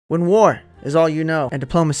when war is all you know and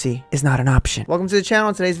diplomacy is not an option. Welcome to the channel.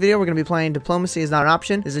 In today's video, we're going to be playing Diplomacy is Not an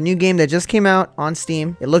Option. It's a new game that just came out on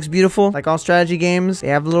Steam. It looks beautiful, like all strategy games. They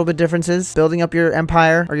have a little bit differences. Building up your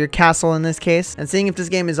empire, or your castle in this case, and seeing if this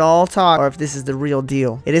game is all talk or if this is the real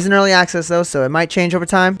deal. It is in early access though, so it might change over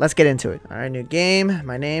time. Let's get into it. Alright, new game.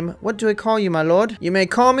 My name. What do I call you, my lord? You may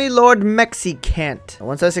call me Lord Mexicant.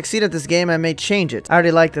 Once I succeed at this game, I may change it. I already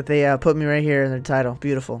like that they put me right here in their title.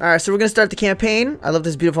 Beautiful. Alright, so we're going to start the campaign. I love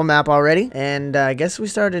this beautiful map already. And I guess we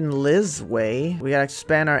started in Lizway. We gotta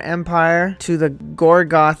expand our empire to the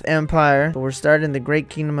Gorgoth Empire. But we're starting in the Great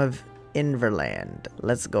Kingdom of Inverland.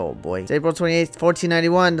 Let's go, boy. It's April 28th,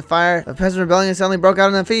 1491. The fire of peasant rebellion suddenly broke out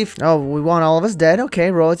in the fief. Oh, we want all of us dead.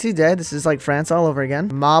 Okay, royalty dead. This is like France all over again.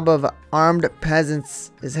 Mob of armed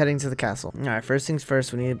peasants is heading to the castle. Alright, first things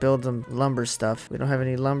first, we need to build some lumber stuff. We don't have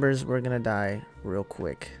any lumbers. We're gonna die real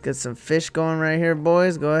quick. Get some fish going right here,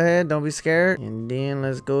 boys. Go ahead. Don't be scared. And then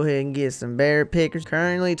let's go ahead and get some bear pickers.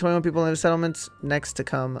 Currently, 21 people in the settlements. Next to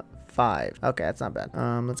come 5. Okay, that's not bad.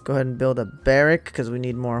 Let's go ahead and build a barrack because we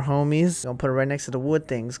need more homies. Gonna put it right next to the wood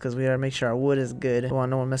things because we gotta make sure our wood is good. Don't want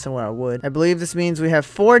no one messing with our wood. I believe this means we have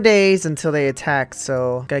 4 days until they attack,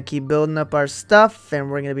 so gotta keep building up our stuff and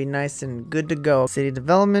we're gonna be nice and good to go. City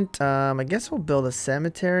development. I guess we'll build a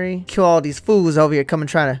cemetery. Kill all these fools over here coming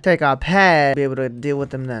trying to take our pad. Be able to deal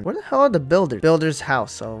with them then. Where the hell are the builders? Builder's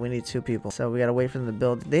house. So we need 2 people. So we gotta wait for them to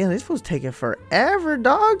build. Damn, these fools taking forever,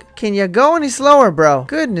 dog. Can you go any slower, bro?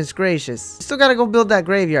 Goodness gracious. Still gotta go build that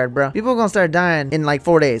graveyard, bro. People are gonna start dying in like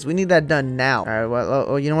 4 days. We need that done now. Alright,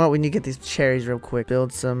 well, you know what? We need to get these cherries real quick.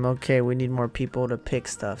 Build some. Okay, we need more people to pick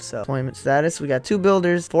stuff. So, employment status. We got 2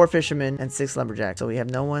 builders, 4 fishermen, and 6 lumberjacks. So we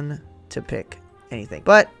have no one to pick anything.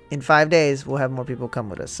 But in 5 days, we'll have more people come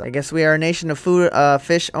with us. So I guess we are a nation of food,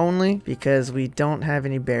 fish only because we don't have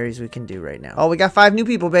any berries we can do right now. Oh, we got 5 new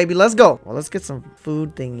people, baby. Let's go. Well, let's get some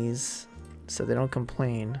food thingies so they don't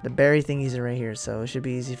complain. The berry thingies are right here, so it should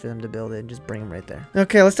be easy for them to build it. Just bring them right there.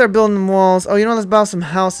 Okay, let's start building the walls. Oh, you know, let's build some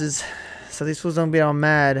houses so these fools don't be all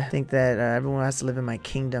mad. I think that everyone has to live in my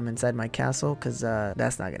kingdom inside my castle because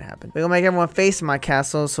that's not gonna happen. We're gonna make everyone face my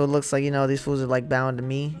castle so it looks like, you know, these fools are like bound to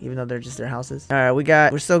me even though they're just their houses. All right,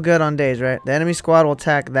 we're still good on days, right? The enemy squad will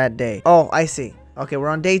attack that day. Oh, I see. Okay, we're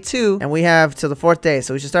on day 2, and we have till the 4th day,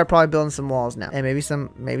 so we should start probably building some walls now, and maybe some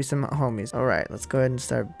homies. All right, let's go ahead and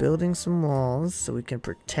start building some walls so we can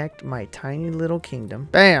protect my tiny little kingdom.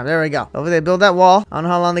 Bam, there we go. Hopefully they build that wall. I don't know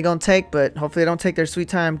how long they're gonna take, but hopefully they don't take their sweet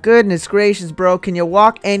time. Goodness gracious, bro, can you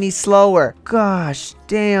walk any slower? Gosh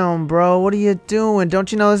damn, bro, what are you doing?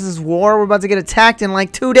 Don't you know this is war? We're about to get attacked in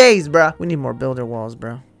like 2 days, bro. We need more builder walls,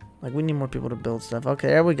 bro. Like, we need more people to build stuff. Okay,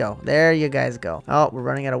 there we go. There you guys go. Oh, we're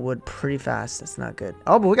running out of wood pretty fast. That's not good.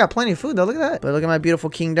 Oh, but we got plenty of food, though. Look at that. But look at my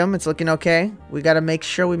beautiful kingdom. It's looking okay. We got to make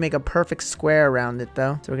sure we make a perfect square around it,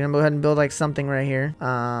 though. So we're going to go ahead and build, like, something right here.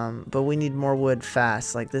 But we need more wood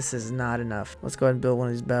fast. Like, this is not enough. Let's go ahead and build one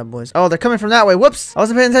of these bad boys. Oh, they're coming from that way. Whoops. I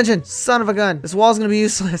wasn't paying attention. Son of a gun. This wall's going to be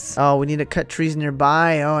useless. Oh, we need to cut trees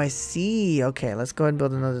nearby. Oh, I see. Okay, let's go ahead and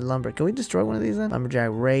build another lumber. Can we destroy one of these then?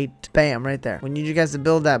 Lumberjack, right. Bam, right there. We need you guys to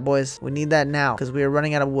build that, boys. We need that now because we are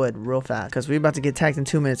running out of wood real fast because we're about to get attacked in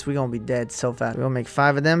 2 minutes. We're gonna be dead so fast. We're gonna make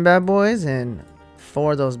 5 of them bad boys and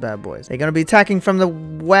 4 of those bad boys. They're gonna be attacking from the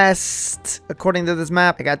west according to this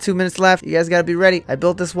map. I got 2 minutes left. You guys gotta be ready. I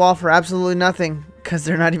built this wall for absolutely nothing because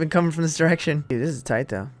they're not even coming from this direction. Dude, this is tight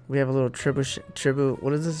though. We have a little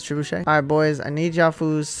what is this? Trebuchet? All right, boys, I need y'all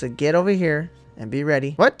fools to get over here and be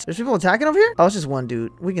ready. What? There's people attacking over here? Oh, it's just one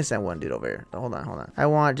dude. We can send one dude over here. Hold on. I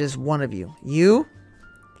want just one of you. You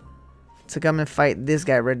to come and fight this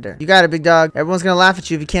guy right there. You got it, big dog. Everyone's gonna laugh at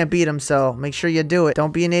you if you can't beat him, so make sure you do it.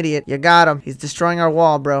 Don't be an idiot. You got him. He's destroying our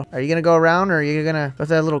wall, bro. Are you gonna go around or are you gonna go to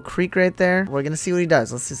that little creek right there? We're gonna see what he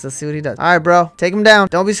does. Let's see what he does. All right, bro. Take him down.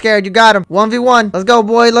 Don't be scared. You got him. 1v1. Let's go,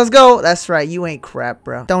 boy. Let's go. That's right. You ain't crap,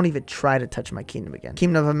 bro. Don't even try to touch my kingdom again.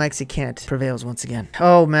 Kingdom of Mexicant prevails once again.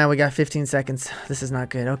 Oh, man. We got 15 seconds. This is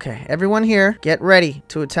not good. Okay. Everyone here, get ready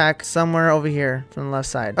to attack somewhere over here from the left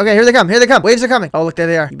side. Okay, here they come. Here they come. Waves are coming. Oh, look, there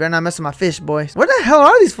they are. You better not mess with my fish, boys. Where the hell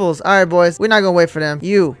are these fools? All right, boys. We're not gonna wait for them.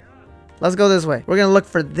 Let's go this way. We're gonna look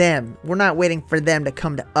for them. We're not waiting for them to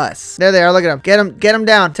come to us. There they are. Look at them. Get them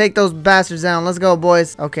down. Take those bastards down. Let's go,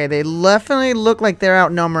 boys. Okay, they definitely look like they're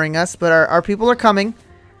outnumbering us, but our people are coming.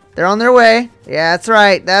 They're on their way. Yeah, that's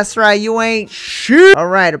right. That's right. You ain't shit. All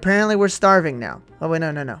right. Apparently, we're starving now. Oh, wait,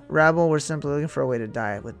 no. Rabble, we're simply looking for a way to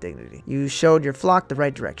die with dignity. You showed your flock the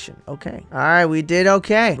right direction. Okay. All right, we did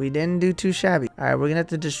okay. We didn't do too shabby. All right, we're gonna have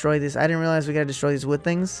to destroy this. I didn't realize we gotta destroy these wood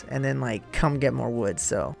things and then, like, come get more wood.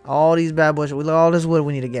 So, all these bad boys, all this wood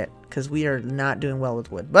we need to get. because we are not doing well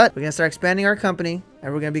with wood. But we're going to start expanding our company,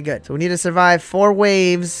 and we're going to be good. So we need to survive 4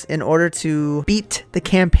 waves in order to beat the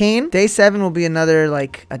campaign. Day 7 will be another,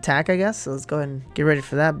 like, attack, I guess. So let's go ahead and get ready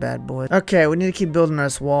for that bad boy. Okay, we need to keep building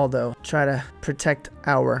this wall, though. Try to protect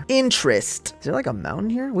our interest. Is there, like, a mountain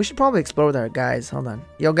here? We should probably explore with our guys. Hold on.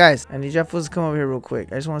 Yo, guys, I need you to come over here real quick.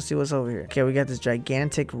 I just want to see what's over here. Okay, we got this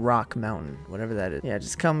gigantic rock mountain, whatever that is. Yeah,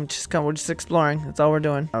 just come. We're just exploring. That's all we're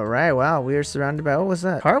doing. All right, wow. We are surrounded by, what was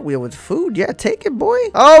that? Cartwheel with food. Yeah, take it, boy.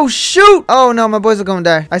 Oh, shoot. Oh, no, my boys are gonna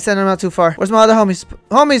die. I sent them out too far. Where's my other homies?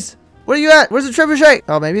 Homies, where are you at? Where's the trebuchet?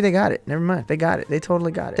 Oh, maybe they got it. Never mind. They got it. They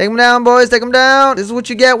totally got it. Take them down, boys. Take them down. This is what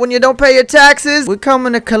you get when you don't pay your taxes. We're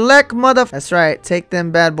coming to collect, mother. That's right. Take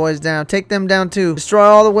them bad boys down. Take them down, too. Destroy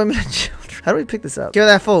all the women and children. How do we pick this up? Give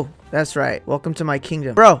that fool. That's right. Welcome to my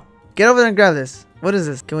kingdom. Bro, get over there and grab this. What is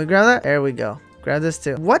this? Can we grab that? There we go. Grab this,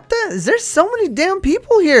 too. What the? Is there so many damn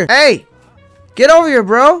people here? Hey! Get over here,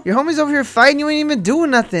 bro. Your homie's over here fighting. You ain't even doing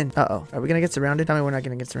nothing. Uh-oh. Are we gonna get surrounded? Tell me we're not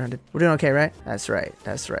gonna get surrounded. We're doing okay, right? That's right.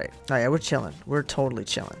 That's right. Oh, yeah, we're chilling. We're totally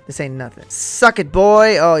chilling. This ain't nothing. Suck it,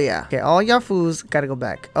 boy. Oh, yeah. Okay, all y'all fools gotta go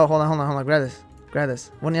back. Oh, hold on. Grab this. Grab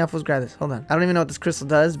this. One of y'all fools grab this. Hold on. I don't even know what this crystal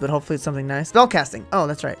does, but hopefully it's something nice. Spell casting. Oh,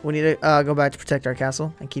 that's right. We need to go back to protect our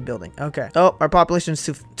castle and keep building. Okay. Oh, our population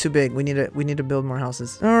is too big. We need to build more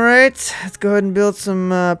houses. All right. Let's go ahead and build some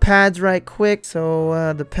pads right quick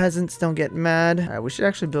so the peasants don't get mad. All right. We should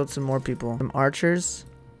actually build some more people. Some archers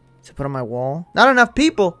to put on my wall. Not enough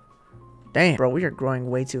people. Damn, bro, we are growing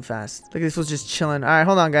way too fast. Look at this was just chilling. All right,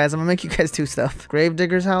 hold on, guys. I'm gonna make you guys do stuff.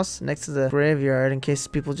 Gravedigger's house next to the graveyard in case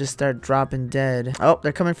people just start dropping dead. Oh,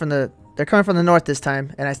 they're coming from the north this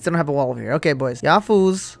time, and I still don't have a wall over here. Okay, boys, y'all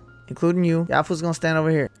fools, including you, y'all fools gonna stand over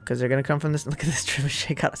here because they're gonna come from this. Look at this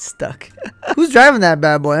trebuchet got us stuck. Who's driving that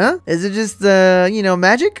bad boy, huh? Is it just you know,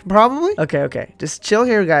 magic? Probably. Okay. Just chill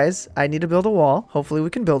here, guys. I need to build a wall. Hopefully we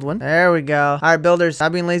can build one. There we go. All right, builders,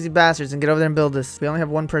 stop being lazy bastards and get over there and build this. We only have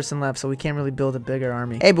 1 person left, so we can't really build a bigger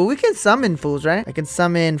army. Hey, but we can summon fools, right? I can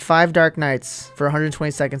summon 5 dark knights for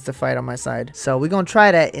 120 seconds to fight on my side. So we're gonna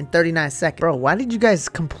try that in 39 seconds. Bro, why did you guys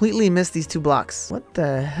completely miss these 2 blocks? What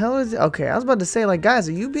the hell is it? Okay, I was about to say, like, guys,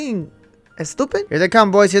 are you being stupid? Here they come,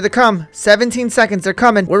 boys. Here they come. 17 seconds. They're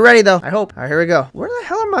coming. We're ready, though. I hope. All right, here we go. Where the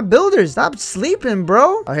hell are my builders? Stop sleeping,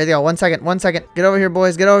 bro. Oh, here they go. 1 second. 1 second. Get over here,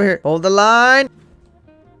 boys. Get over here. Hold the line.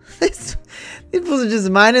 These fools are just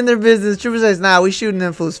minding their business. Trooper says, nah, we shooting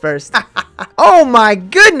them fools first. Oh my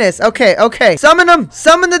goodness. Okay. Summon them.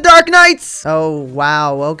 Summon the Dark Knights. Oh,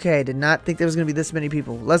 wow. Okay. Did not think there was going to be this many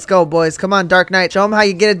people. Let's go, boys. Come on, Dark Knight. Show them how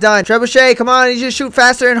you get it done. Trebuchet, come on. You just shoot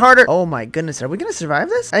faster and harder. Oh my goodness. Are we going to survive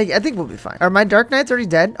this? I think we'll be fine. Are my Dark Knights already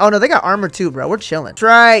dead? Oh, no. They got armor too, bro. We're chilling. That's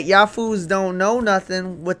right. Yafus don't know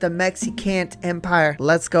nothing with the Mexican Empire.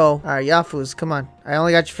 Let's go. All right, Yafus. Come on. I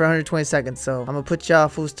only got you for 120 seconds, so I'm gonna put y'all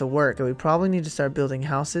fools to work. Okay, we probably need to start building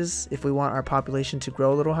houses if we want our population to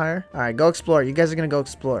grow a little higher. All right, go explore. You guys are gonna go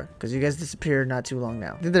explore because you guys disappeared not too long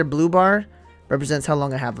now. I think their blue bar represents how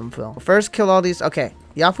long I have them for. First, kill all these. Okay,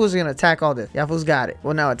 Yafus are gonna attack all this. Yafus got it.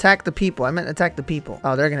 Well, now attack the people. I meant attack the people.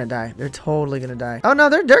 Oh, they're gonna die. They're totally gonna die. Oh no,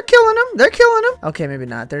 they're killing them. They're killing them. Okay, maybe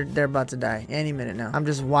not. They're about to die any minute now. I'm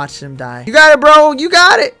just watching them die. You got it, bro. You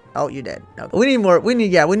got it. Oh, you're dead. Okay. We need more. We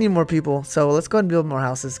need more people. So let's go ahead and build more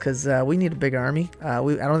houses because we need a bigger army. I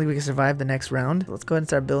don't think we can survive the next round. Let's go ahead and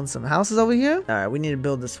start building some houses over here. All right, we need to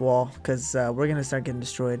build this wall because we're gonna start getting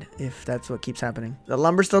destroyed if that's what keeps happening. The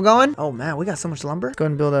lumber's still going. Oh man, we got so much lumber. Go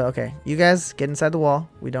ahead and build a. Okay, you guys get inside the wall.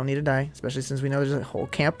 We don't need to die, especially since we know there's a whole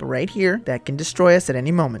camp right here that can destroy us at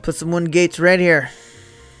any moment. Put some wooden gates right here.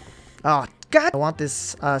 Oh. God. I want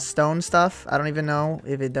this stone stuff. I don't even know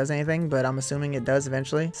if it does anything, but I'm assuming it does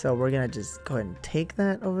eventually. So we're gonna just go ahead and take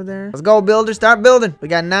that over there. Let's go, builder. Start building. We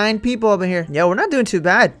got 9 people over here. Yo, we're not doing too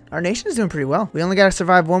bad. Our nation is doing pretty well. We only gotta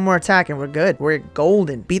survive 1 more attack and we're good. We're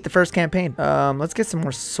golden. Beat the first campaign. Let's get some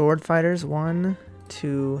more sword fighters. 1,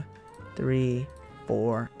 2, 3,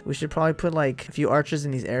 4. We should probably put like a few archers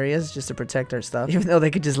in these areas just to protect our stuff, even though they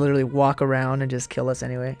could just literally walk around and just kill us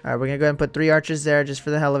anyway. All right, we're gonna go ahead and put 3 archers there just for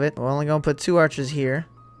the hell of it. We're only gonna put 2 archers here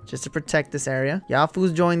just to protect this area. Y'all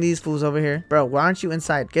fools join these fools over here. Bro, why aren't you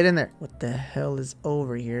inside? Get in there. What the hell is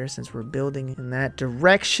over here since we're building in that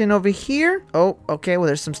direction over here? Oh, okay. Well,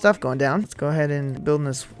 there's some stuff going down. Let's go ahead and build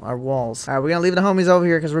our walls. All right, we're going to leave the homies over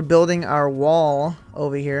here because we're building our wall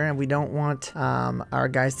over here and we don't want our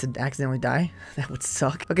guys to accidentally die. That would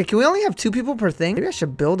suck. Okay, can we only have 2 people per thing? Maybe I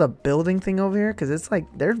should build a building thing over here because it's like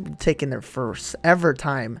they're taking their first ever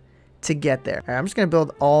time to get there. All right, I'm just gonna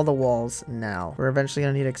build all the walls now. We're eventually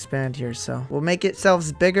gonna need to expand here, so we'll make it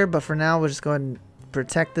selves bigger, but for now we'll just go ahead and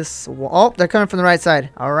protect this wall. Oh, they're coming from the right side.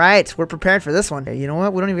 All right, we're prepared for this one. Okay, you know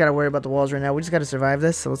what? We don't even got to worry about the walls right now. We just got to survive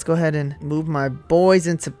this. So let's go ahead and move my boys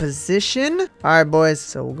into position. All right, boys.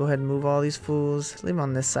 So we'll go ahead and move all these fools. Leave them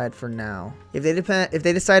on this side for now. If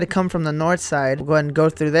they decide to come from the north side, we'll go ahead and go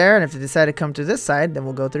through there. And if they decide to come to this side, then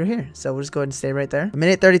we'll go through here. So we'll just go ahead and stay right there. A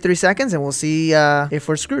minute 33 seconds, and we'll see if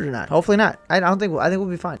we're screwed or not. Hopefully not. I think we'll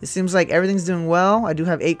be fine. It seems like everything's doing well. I do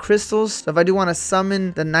have 8 crystals. So if I do want to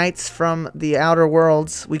summon the knights from the outer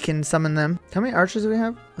worlds, we can summon them. How many archers do we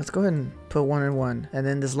have? Let's go ahead and put 1 and 1. And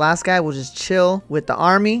then this last guy will just chill with the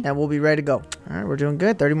army, and we'll be ready to go. All right, we're doing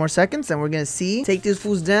good. 30 more seconds, and we're going to see. Take these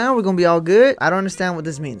fools down. We're going to be all good. I don't understand what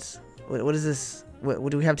this means. What is this?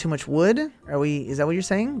 Do we have too much wood? Is that what you're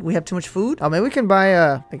saying? We have too much food? Oh, maybe we can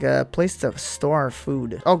buy like a place to store our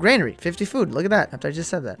food. Oh, granary. 50 food. Look at that. After I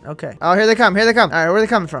just said that. Okay. Oh, here they come. Here they come. All right, where are they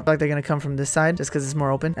coming from? I feel like they're going to come from this side just because it's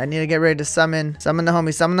more open. I need to get ready to summon the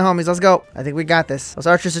homies. Summon the homies. Let's go. I think we got this. Those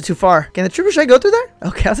archers are too far. Can the trebuchet go through there?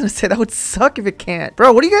 Okay, I was going to say that would suck if it can't.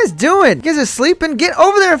 Bro, what are you guys doing? You guys are sleeping? Get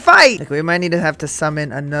over there and fight. Like, we might need to have to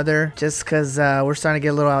summon another just because we're starting to get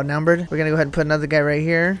a little outnumbered. We're going to go ahead and put another guy right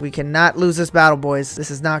here. We cannot lose this battle, boys.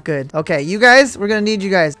 This is not good. Okay, you guys, we're gonna need you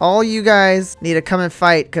guys. All you guys need to come and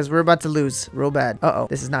fight because we're about to lose real bad. Uh-oh,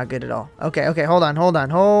 this is not good at all. Okay, hold on.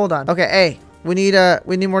 Okay, hey, we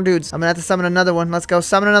need more dudes. I'm gonna have to summon another one. Let's go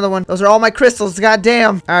summon another one. Those are all my crystals. God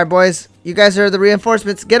damn. All right, boys. You guys are the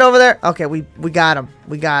reinforcements. Get over there. Okay, we got him.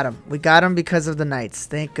 We got him because of the knights.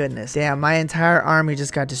 Thank goodness. Damn, my entire army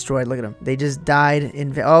just got destroyed. Look at them. They just died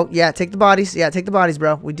in. Oh yeah, take the bodies. Yeah, take the bodies,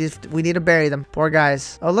 bro. We need to bury them. Poor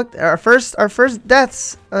guys. Oh look, our first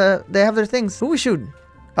deaths. They have their things. Who we shooting?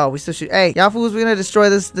 Oh, we still shoot. Hey, y'all fools, we're gonna destroy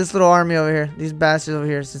this little army over here. These bastards over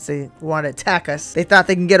here, since they want to attack us. They thought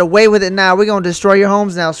they can get away with it now. We're gonna destroy your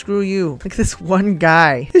homes now. Screw you. Look at this one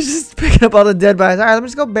guy. He's just picking up all the dead bodies. All right, let me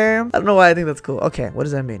just go bury him. I don't know why I think that's cool. Okay, what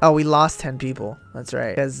does that mean? Oh, we lost 10 people. That's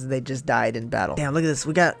right, because they just died in battle. Damn, look at this.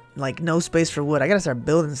 We got like no space for wood. I gotta start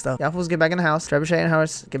building stuff. Y'all fools, get back in the house. Trebuchet in the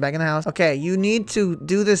house. Get back in the house. Okay, you need to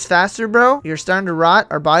do this faster, bro. You're starting to rot.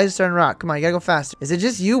 Our bodies are starting to rot. Come on, you gotta go faster. Is it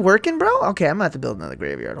just you working, bro? Okay, I'm gonna have to build another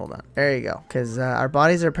graveyard. Hold on. There you go. Because our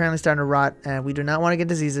bodies are apparently starting to rot, and we do not want to get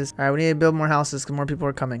diseases. All right, we need to build more houses because more people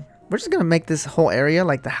are coming. We're just gonna make this whole area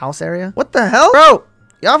like the house area. What the hell, bro?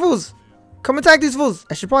 Y'all fools, come attack these fools.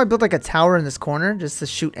 I should probably build like a tower in this corner just to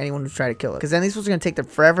shoot anyone who try to kill it. Because then these fools are going to take them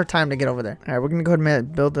forever time to get over there. All right, we're going to go ahead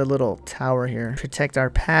and build a little tower here. Protect our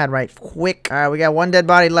pad right quick. All right, we got 1 dead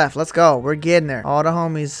body left. Let's go. We're getting there. All the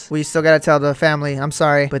homies. We still got to tell the family. I'm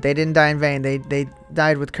sorry, but they didn't die in vain. They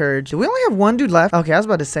died with courage. Do we only have 1 dude left? Okay, I was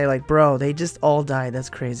about to say like, bro, they just all died. That's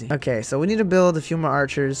crazy. Okay, so we need to build a few more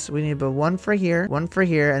archers. We need to build 1 for here, 1 for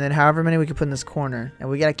here, and then however many we can put in this corner. And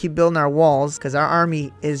we got to keep building our walls because our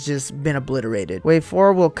army is just been obliterated. Wave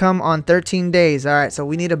 4 will come on 13 days. All right, so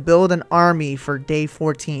we need to build an army for day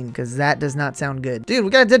 14 because that does not sound good. Dude, we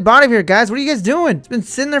got a dead body here, guys. What are you guys doing? It's been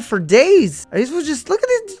sitting there for days. Are you supposed to just look at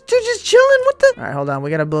this dude just chilling? What the? All right, hold on. We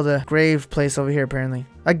got to build a grave place over here apparently.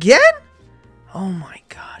 Again? Oh my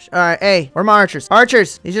gosh. All right, hey, where are my archers?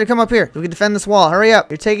 Archers, need you to come up here. We can defend this wall. Hurry up.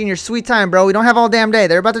 You're taking your sweet time, bro. We don't have all damn day.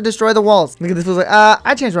 They're about to destroy the walls. Look at this. Like,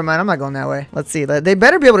 I changed my mind. I'm not going that way. Let's see. They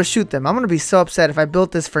better be able to shoot them. I'm going to be so upset if I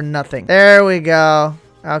built this for nothing. There we go.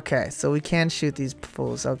 Okay, so we can shoot these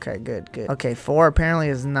fools. Okay, good. Okay, 4 apparently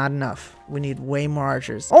is not enough. We need way more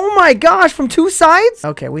archers. Oh my gosh, from 2 sides?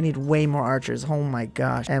 Okay, we need way more archers. Oh my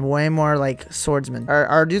gosh. And way more, like, swordsmen.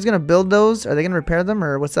 Are dudes gonna build those? Are they gonna repair them,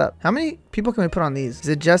 or what's up? How many people can we put on these? Is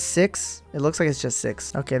it just 6? It looks like it's just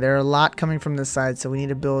 6. Okay, there are a lot coming from this side, so we need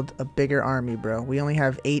to build a bigger army, bro. We only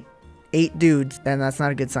have 8 dudes, and that's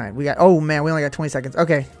not a good sign. We got, oh man, we only got 20 seconds.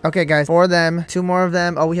 Okay, guys, 4 of them, 2 more of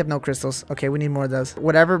them. Oh, we have no crystals. Okay, we need more of those.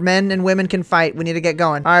 Whatever men and women can fight, we need to get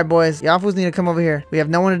going. All right, boys, y'all fools need to come over here. We have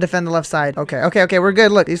no one to defend the left side. Okay, we're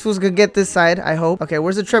good. Look, these fools could get this side, I hope. Okay,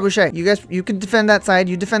 where's the trebuchet? You guys, you can defend that side.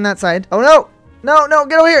 You defend that side. Oh no,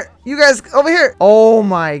 get over here. You guys, over here. Oh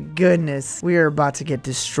my goodness, we are about to get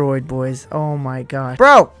destroyed, boys. Oh my gosh,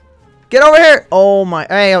 bro, get over here. Oh my,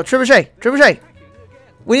 hey, oh, trebuchet.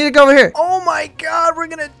 We need to go over here. Oh my god, we're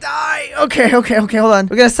gonna die. Okay, hold on.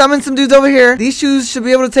 We're gonna summon some dudes over here. These shoes should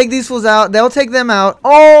be able to take these fools out. They'll take them out.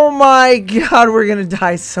 Oh my god, we're gonna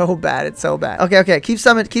die so bad. It's so bad. Okay, keep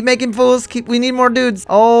summoning. Keep making fools. We need more dudes.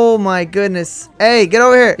 Oh my goodness. Hey, get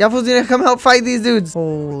over here. Y'all fools need to come help fight these dudes.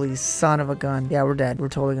 Holy son of a gun. Yeah, we're dead. We're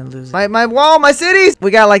totally gonna lose. My wall, my cities.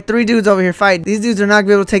 We got like 3 dudes over here fighting. These dudes are not gonna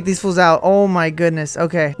be able to take these fools out. Oh my goodness.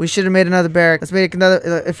 Okay, we should have made another barrack. Let's make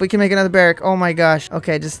another, if we can make another barrack. Oh my gosh.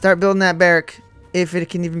 Okay, just start building that barrack. if it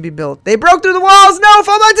can even be built. They broke through the walls. No,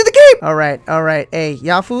 fall back to the keep. All right, all right. Hey,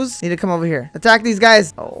 Yafus, need to come over here. Attack these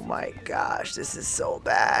guys. Oh my gosh, this is so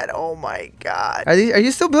bad. Oh my god. Are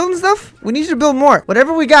you still building stuff? We need you to build more.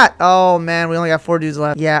 Whatever we got. Oh man, we only got 4 dudes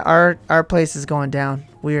left. Yeah, our place is going down.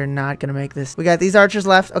 We are not gonna make this. We got these archers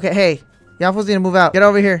left. Okay, hey, Yafus need to move out. Get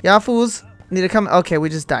over here. Yafus need to come. Okay, we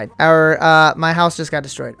just died. My house just got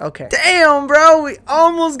destroyed. Okay. Damn, bro, we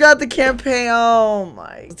almost got the campaign. Oh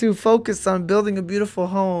my. Too focused on building a beautiful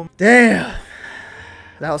home. Damn.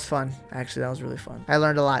 That was fun. Actually, that was really fun. I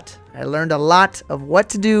learned a lot. I learned a lot of what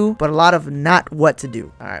to do, but a lot of not what to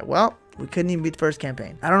do. All right, well, we couldn't even beat the first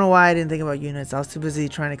campaign. I don't know why I didn't think about units. I was too busy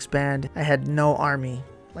trying to expand. I had no army.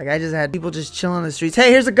 Like, I just had people just chilling in the streets. Hey,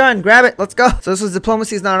 here's a gun. Grab it. Let's go. So this was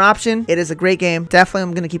Diplomacy is Not an Option. It is a great game. Definitely,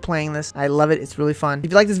 I'm going to keep playing this. I love it. It's really fun.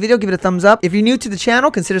 If you like this video, give it a thumbs up. If you're new to the channel,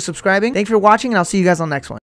 consider subscribing. Thanks for watching, and I'll see you guys on the next one.